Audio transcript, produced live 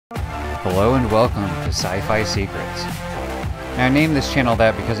Hello and welcome to Sci-Fi Secrets. Now, I named this channel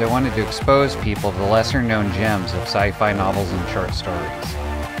that because I wanted to expose people to the lesser known gems of sci-fi novels and short stories.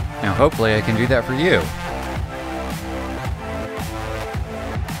 Now hopefully I can do that for you.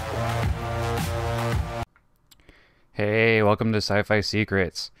 Hey, welcome to Sci-Fi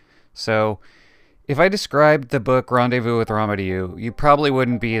Secrets. So, if I described the book Rendezvous with Rama to you, you probably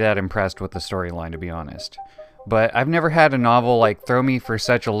wouldn't be that impressed with the storyline, to be honest. But I've never had a novel like throw me for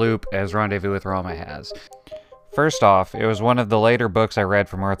such a loop as Rendezvous with Rama has. First off, it was one of the later books I read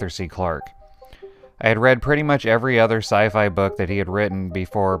from Arthur C Clarke. I had read pretty much every other sci-fi book that he had written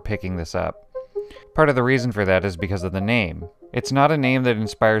before picking this up. Part of the reason for that is because of the name. It's not a name that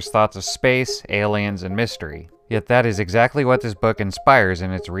inspires thoughts of space, aliens, and mystery. Yet that is exactly what this book inspires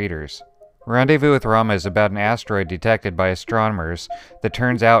in its readers. Rendezvous with Rama is about an asteroid detected by astronomers that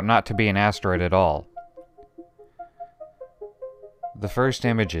turns out not to be an asteroid at all. The first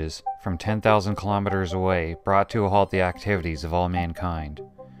images, from 10,000 kilometers away, brought to a halt the activities of all mankind.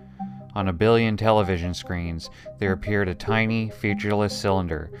 On a billion television screens, there appeared a tiny, featureless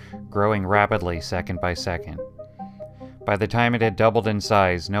cylinder, growing rapidly second by second. By the time it had doubled in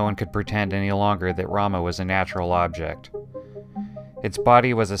size, no one could pretend any longer that Rama was a natural object. Its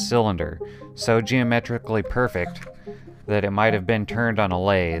body was a cylinder, so geometrically perfect that it might have been turned on a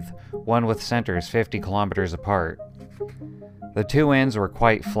lathe, one with centers 50 kilometers apart. The two ends were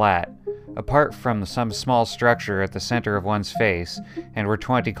quite flat, apart from some small structure at the center of one's face, and were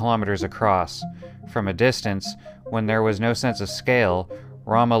 20 kilometers across. From a distance, when there was no sense of scale,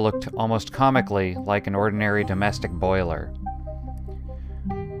 Rama looked almost comically like an ordinary domestic boiler.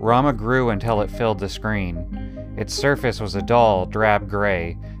 Rama grew until it filled the screen. Its surface was a dull, drab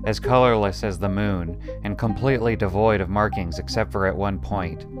gray, as colorless as the moon, and completely devoid of markings except for at one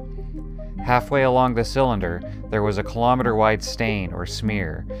point. Halfway along the cylinder, there was a kilometer-wide stain or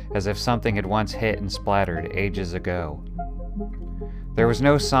smear, as if something had once hit and splattered ages ago. There was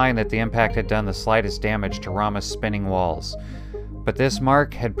no sign that the impact had done the slightest damage to Rama's spinning walls, but this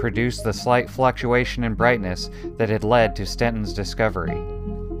mark had produced the slight fluctuation in brightness that had led to Stenton's discovery.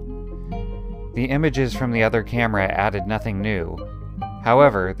 The images from the other camera added nothing new.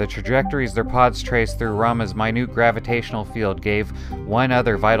 However, the trajectories their pods traced through Rama's minute gravitational field gave one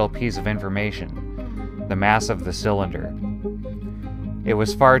other vital piece of information: the mass of the cylinder. It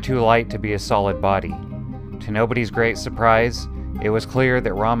was far too light to be a solid body. To nobody's great surprise, it was clear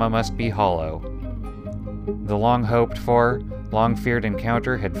that Rama must be hollow. The long-hoped-for, long-feared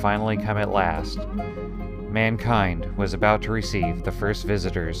encounter had finally come at last. Mankind was about to receive the first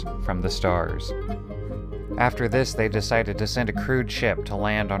visitors from the stars. After this, they decided to send a crewed ship to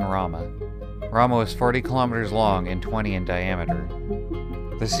land on Rama. Rama was 40 kilometers long and 20 in diameter.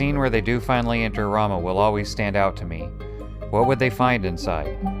 The scene where they do finally enter Rama will always stand out to me. What would they find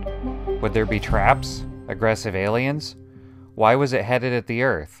inside? Would there be traps? Aggressive aliens? Why was it headed at the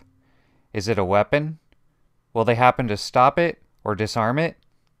Earth? Is it a weapon? Will they happen to stop it or disarm it?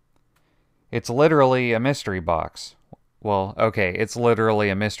 It's literally a mystery box. Well, okay, it's literally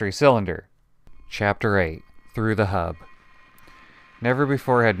a mystery cylinder. Chapter 8. Through the Hub. Never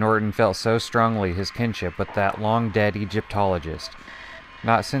before had Norton felt so strongly his kinship with that long-dead Egyptologist.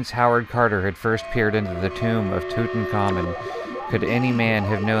 Not since Howard Carter had first peered into the tomb of Tutankhamun could any man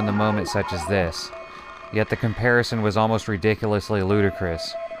have known the moment such as this. Yet the comparison was almost ridiculously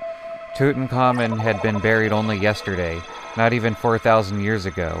ludicrous. Tutankhamun had been buried only yesterday, not even 4,000 years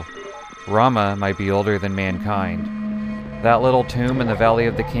ago. Rama might be older than mankind. That little tomb in the Valley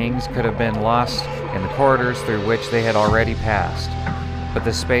of the Kings could have been lost in the corridors through which they had already passed, but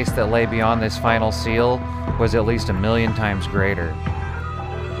the space that lay beyond this final seal was at least 1,000,000 times greater.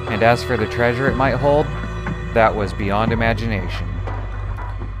 And as for the treasure it might hold, that was beyond imagination.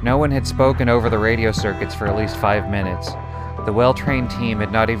 No one had spoken over the radio circuits for at least 5 minutes. The well-trained team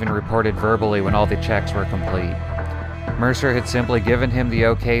had not even reported verbally when all the checks were complete. Mercer had simply given him the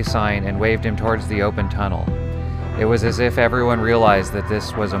OK sign and waved him towards the open tunnel. It was as if everyone realized that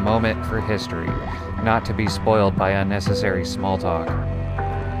this was a moment for history, not to be spoiled by unnecessary small talk.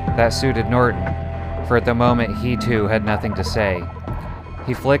 That suited Norton, for at the moment he too had nothing to say.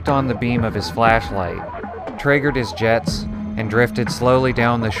 He flicked on the beam of his flashlight, triggered his jets, and drifted slowly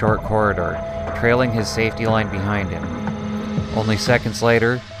down the short corridor, trailing his safety line behind him. Only seconds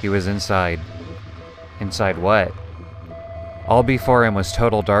later, he was inside. Inside what? All before him was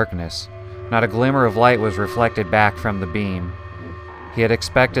total darkness. Not a glimmer of light was reflected back from the beam. He had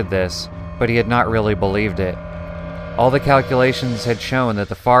expected this, but he had not really believed it. All the calculations had shown that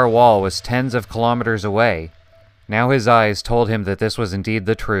the far wall was tens of kilometers away. Now his eyes told him that this was indeed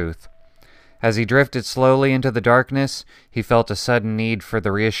the truth. As he drifted slowly into the darkness, he felt a sudden need for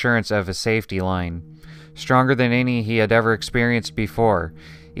the reassurance of a safety line, stronger than any he had ever experienced before,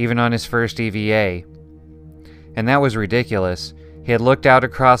 even on his first EVA. And that was ridiculous. He had looked out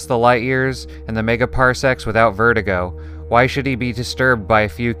across the light years and the megaparsecs without vertigo. Why should he be disturbed by a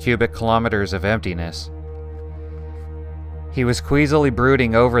few cubic kilometers of emptiness? He was queasily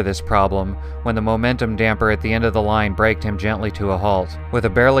brooding over this problem when the momentum damper at the end of the line braked him gently to a halt, with a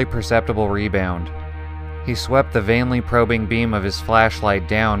barely perceptible rebound. He swept the vainly probing beam of his flashlight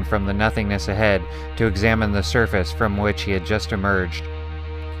down from the nothingness ahead to examine the surface from which he had just emerged.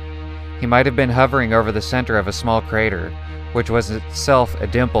 He might have been hovering over the center of a small crater, which was itself a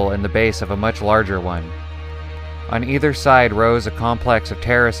dimple in the base of a much larger one. On either side rose a complex of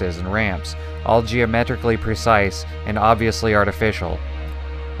terraces and ramps, all geometrically precise and obviously artificial,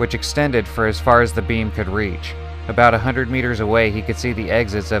 which extended for as far as the beam could reach. About 100 meters away, he could see the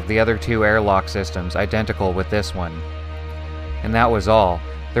exits of the other two airlock systems, identical with this one. And that was all.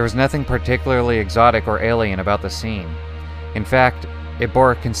 There was nothing particularly exotic or alien about the scene. In fact, it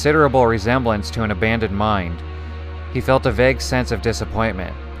bore a considerable resemblance to an abandoned mine. He felt a vague sense of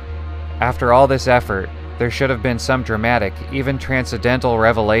disappointment. After all this effort, there should have been some dramatic, even transcendental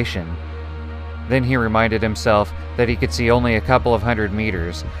revelation. Then he reminded himself that he could see only a couple of 100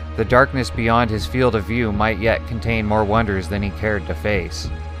 meters. The darkness beyond his field of view might yet contain more wonders than he cared to face.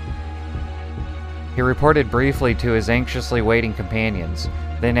 He reported briefly to his anxiously waiting companions,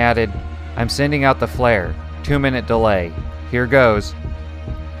 then added, "I'm sending out the flare. 2-minute delay. Here goes."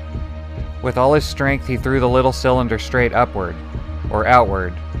 With all his strength, he threw the little cylinder straight upward, or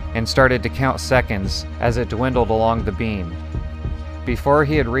outward, and started to count seconds as it dwindled along the beam. Before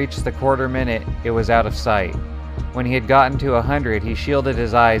he had reached the quarter minute, it was out of sight. When he had gotten to 100, he shielded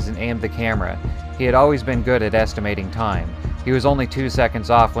his eyes and aimed the camera. He had always been good at estimating time. He was only 2 seconds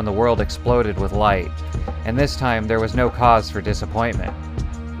off when the world exploded with light, and this time there was no cause for disappointment.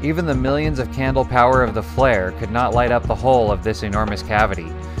 Even the millions of candle power of the flare could not light up the whole of this enormous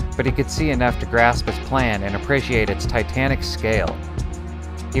cavity, but he could see enough to grasp its plan and appreciate its titanic scale.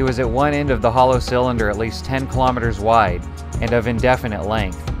 He was at one end of the hollow cylinder at least 10 kilometers wide and of indefinite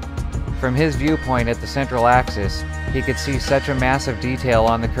length. From his viewpoint at the central axis, he could see such a massive detail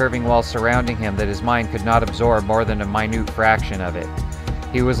on the curving walls surrounding him that his mind could not absorb more than a minute fraction of it.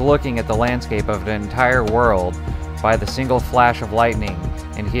 He was looking at the landscape of an entire world by the single flash of lightning,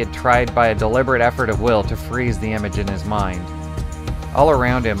 and he had tried by a deliberate effort of will to freeze the image in his mind. All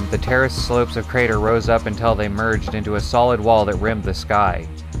around him, the terraced slopes of crater rose up until they merged into a solid wall that rimmed the sky.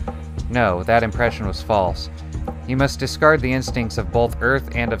 No, that impression was false. He must discard the instincts of both Earth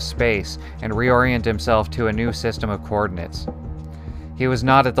and of space and reorient himself to a new system of coordinates. He was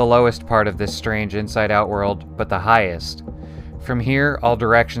not at the lowest part of this strange inside-out world, but the highest. From here, all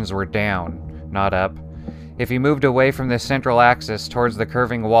directions were down, not up. If he moved away from this central axis towards the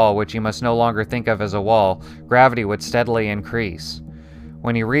curving wall, which he must no longer think of as a wall, gravity would steadily increase.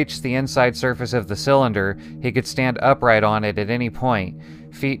 When he reached the inside surface of the cylinder, he could stand upright on it at any point,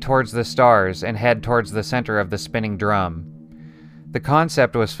 feet towards the stars and head towards the center of the spinning drum. The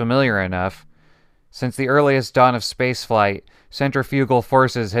concept was familiar enough. Since the earliest dawn of spaceflight, centrifugal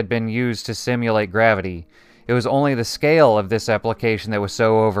forces had been used to simulate gravity. It was only the scale of this application that was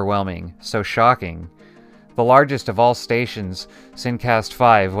so overwhelming, so shocking. The largest of all stations, Syncast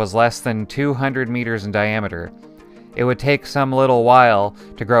 5, was less than 200 meters in diameter. It would take some little while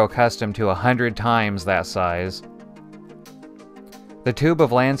to grow accustomed to 100 times that size. The tube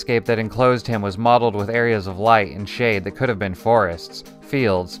of landscape that enclosed him was mottled with areas of light and shade that could have been forests,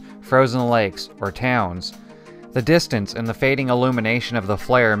 fields, frozen lakes, or towns. The distance and the fading illumination of the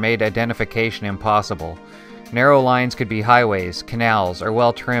flare made identification impossible. Narrow lines could be highways, canals, or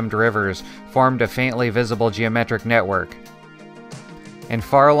well-trimmed rivers formed a faintly visible geometric network. And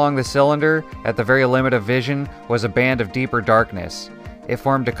far along the cylinder, at the very limit of vision, was a band of deeper darkness. It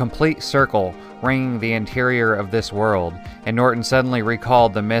formed a complete circle, ringing the interior of this world, and Norton suddenly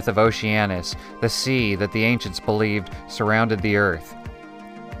recalled the myth of Oceanus, the sea that the ancients believed surrounded the Earth.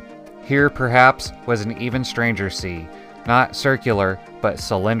 Here, perhaps, was an even stranger sea, not circular, but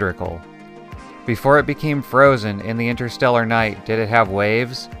cylindrical. Before it became frozen in the interstellar night, did it have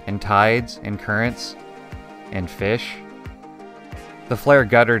waves, and tides, and currents, and fish? The flare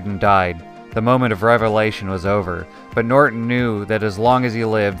guttered and died. The moment of revelation was over, but Norton knew that as long as he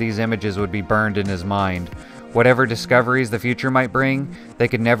lived, these images would be burned in his mind. Whatever discoveries the future might bring, they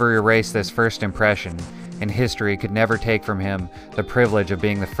could never erase this first impression, and history could never take from him the privilege of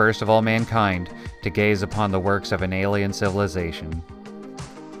being the first of all mankind to gaze upon the works of an alien civilization.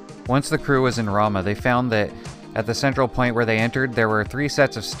 Once the crew was in Rama, they found that At the central point where they entered, there were 3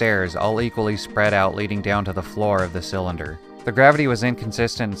 sets of stairs, all equally spread out, leading down to the floor of the cylinder. The gravity was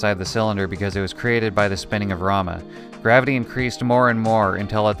inconsistent inside the cylinder because it was created by the spinning of Rama. Gravity increased more and more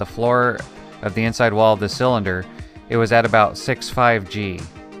until at the floor of the inside wall of the cylinder, it was at about 6.5 G,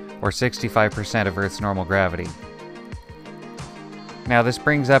 or 65% of Earth's normal gravity. Now this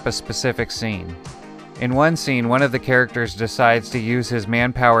brings up a specific scene. In one scene, one of the characters decides to use his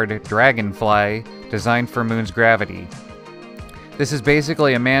man-powered dragonfly designed for Moon's gravity. This is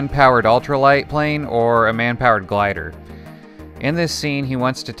basically a man-powered ultralight plane or a man-powered glider. In this scene, he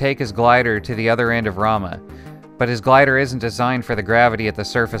wants to take his glider to the other end of Rama, but his glider isn't designed for the gravity at the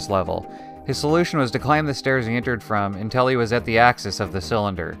surface level. His solution was to climb the stairs he entered from until he was at the axis of the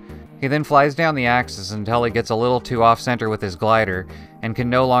cylinder. He then flies down the axis until he gets a little too off-center with his glider and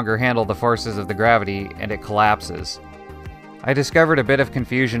can no longer handle the forces of the gravity, and it collapses. I discovered a bit of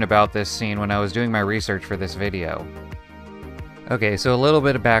confusion about this scene when I was doing my research for this video. Okay, so a little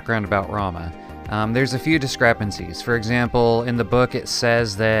bit of background about Rama. There's a few discrepancies. For example, in the book it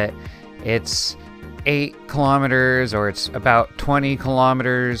says that it's 8 kilometers, or it's about 20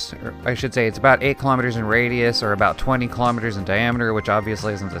 kilometers, or I should say it's about 8 kilometers in radius, or about 20 kilometers in diameter, which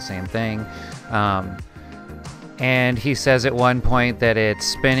obviously isn't the same thing. And he says at one point that it's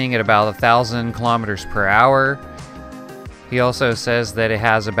spinning at about 1,000 kilometers per hour. He also says that it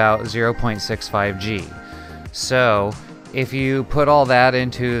has about 0.65 G. So if you put all that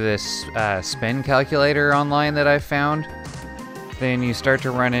into this spin calculator online that I found, then you start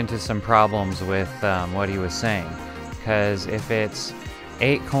to run into some problems with what he was saying. Because if it's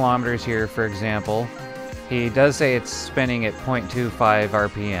 8 kilometers here, for example, he does say it's spinning at 0.25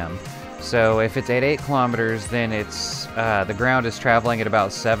 RPM. So if it's at 8 kilometers, then it's the ground is traveling at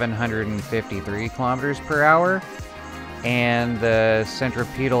about 753 kilometers per hour, and the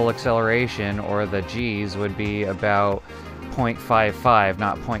centripetal acceleration, or the G's, would be about 0.55,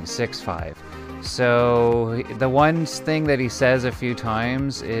 not 0.65. So the one thing that he says a few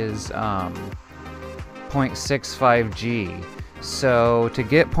times is 0.65 G. So to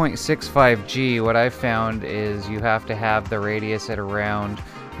get 0.65 G, what I've found is you have to have the radius at around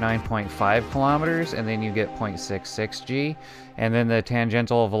 9.5 kilometers, and then you get 0.66 G, and then the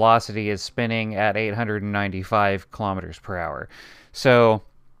tangential velocity is spinning at 895 kilometers per hour. So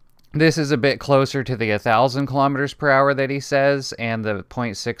this is a bit closer to the 1,000 kilometers per hour that he says, and the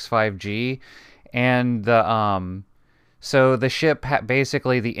 0.65 G. And the so the ship,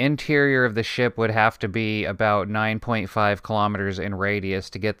 basically the interior of the ship would have to be about 9.5 kilometers in radius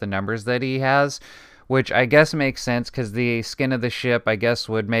to get the numbers that he has, which I guess makes sense because the skin of the ship, I guess,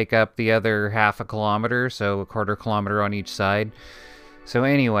 would make up the other half a kilometer, so a quarter kilometer on each side. So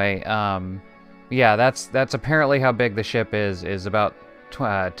anyway, yeah, that's apparently how big the ship is about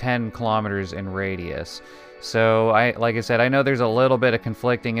 10 kilometers in radius. So like I said, I know there's a little bit of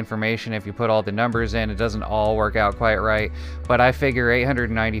conflicting information if you put all the numbers in. It doesn't all work out quite right, but I figure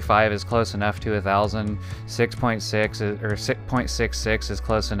 895 is close enough to 1,000, 6.6 or 0.66 is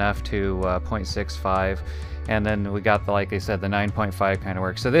cless enough to 0.65, and then we got the, like I said, the 9.5 kind of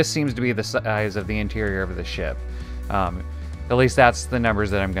works. So this seems to be the size of the interior of the ship. At least that's the numbers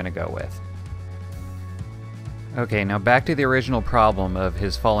that I'm going to go with. Okay, now back to the original problem of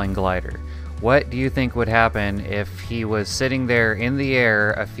his falling glider. What do you think would happen if he was sitting there in the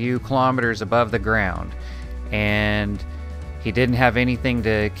air a few kilometers above the ground and he didn't have anything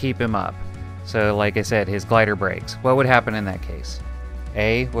to keep him up? So like I said, his glider breaks. What would happen in that case?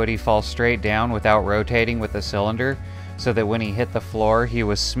 A, would he fall straight down without rotating with the cylinder, so that when he hit the floor he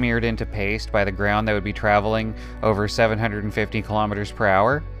was smeared into paste by the ground that would be traveling over 750 kilometers per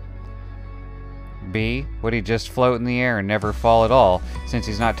hour? B, would he just float in the air and never fall at all, since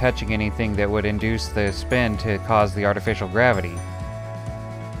he's not touching anything that would induce the spin to cause the artificial gravity?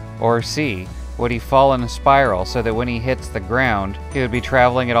 Or C, would he fall in a spiral so that when he hits the ground, he would be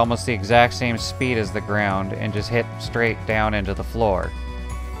traveling at almost the exact same speed as the ground and just hit straight down into the floor?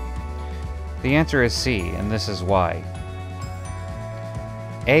 The answer is C, and this is why.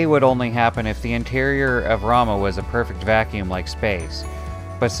 A would only happen if the interior of Rama was a perfect vacuum like space.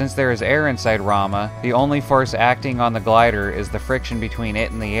 But since there is air inside Rama, the only force acting on the glider is the friction between it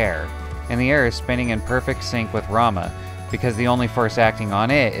and the air. And the air is spinning in perfect sync with Rama, because the only force acting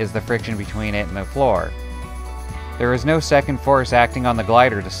on it is the friction between it and the floor. There is no second force acting on the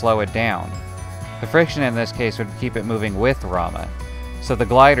glider to slow it down. The friction in this case would keep it moving with Rama. So the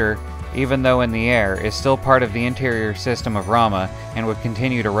glider, even though in the air, is still part of the interior system of Rama and would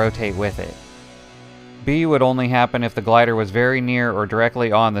continue to rotate with it. B would only happen if the glider was very near or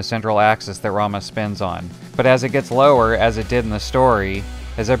directly on the central axis that Rama spins on. But as it gets lower, as it did in the story,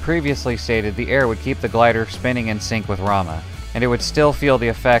 As I previously stated, the air would keep the glider spinning in sync with Rama, and it would still feel the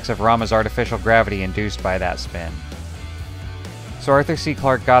effects of Rama's artificial gravity induced by that spin. So Arthur C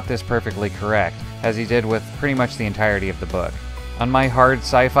Clarke got this perfectly correct, as he did with pretty much the entirety of the book. On my hard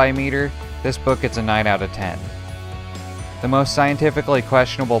sci-fi meter, this book gets a 9 out of 10. The most scientifically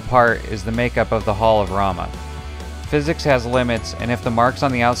questionable part is the makeup of the hull of Rama. Physics has limits, and if the marks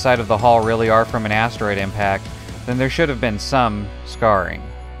on the outside of the hull really are from an asteroid impact, then there should have been some scarring.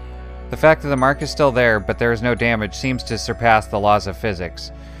 The fact that the mark is still there, but there is no damage, seems to surpass the laws of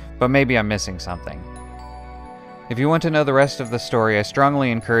physics, but maybe I'm missing something. If you want to know the rest of the story, I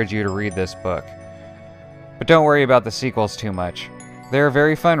strongly encourage you to read this book. But don't worry about the sequels too much. They are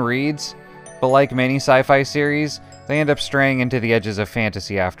very fun reads, but like many sci-fi series, they end up straying into the edges of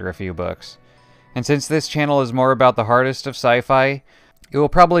fantasy after a few books. And since this channel is more about the hardest of sci-fi, it will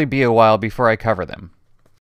probably be a while before I cover them.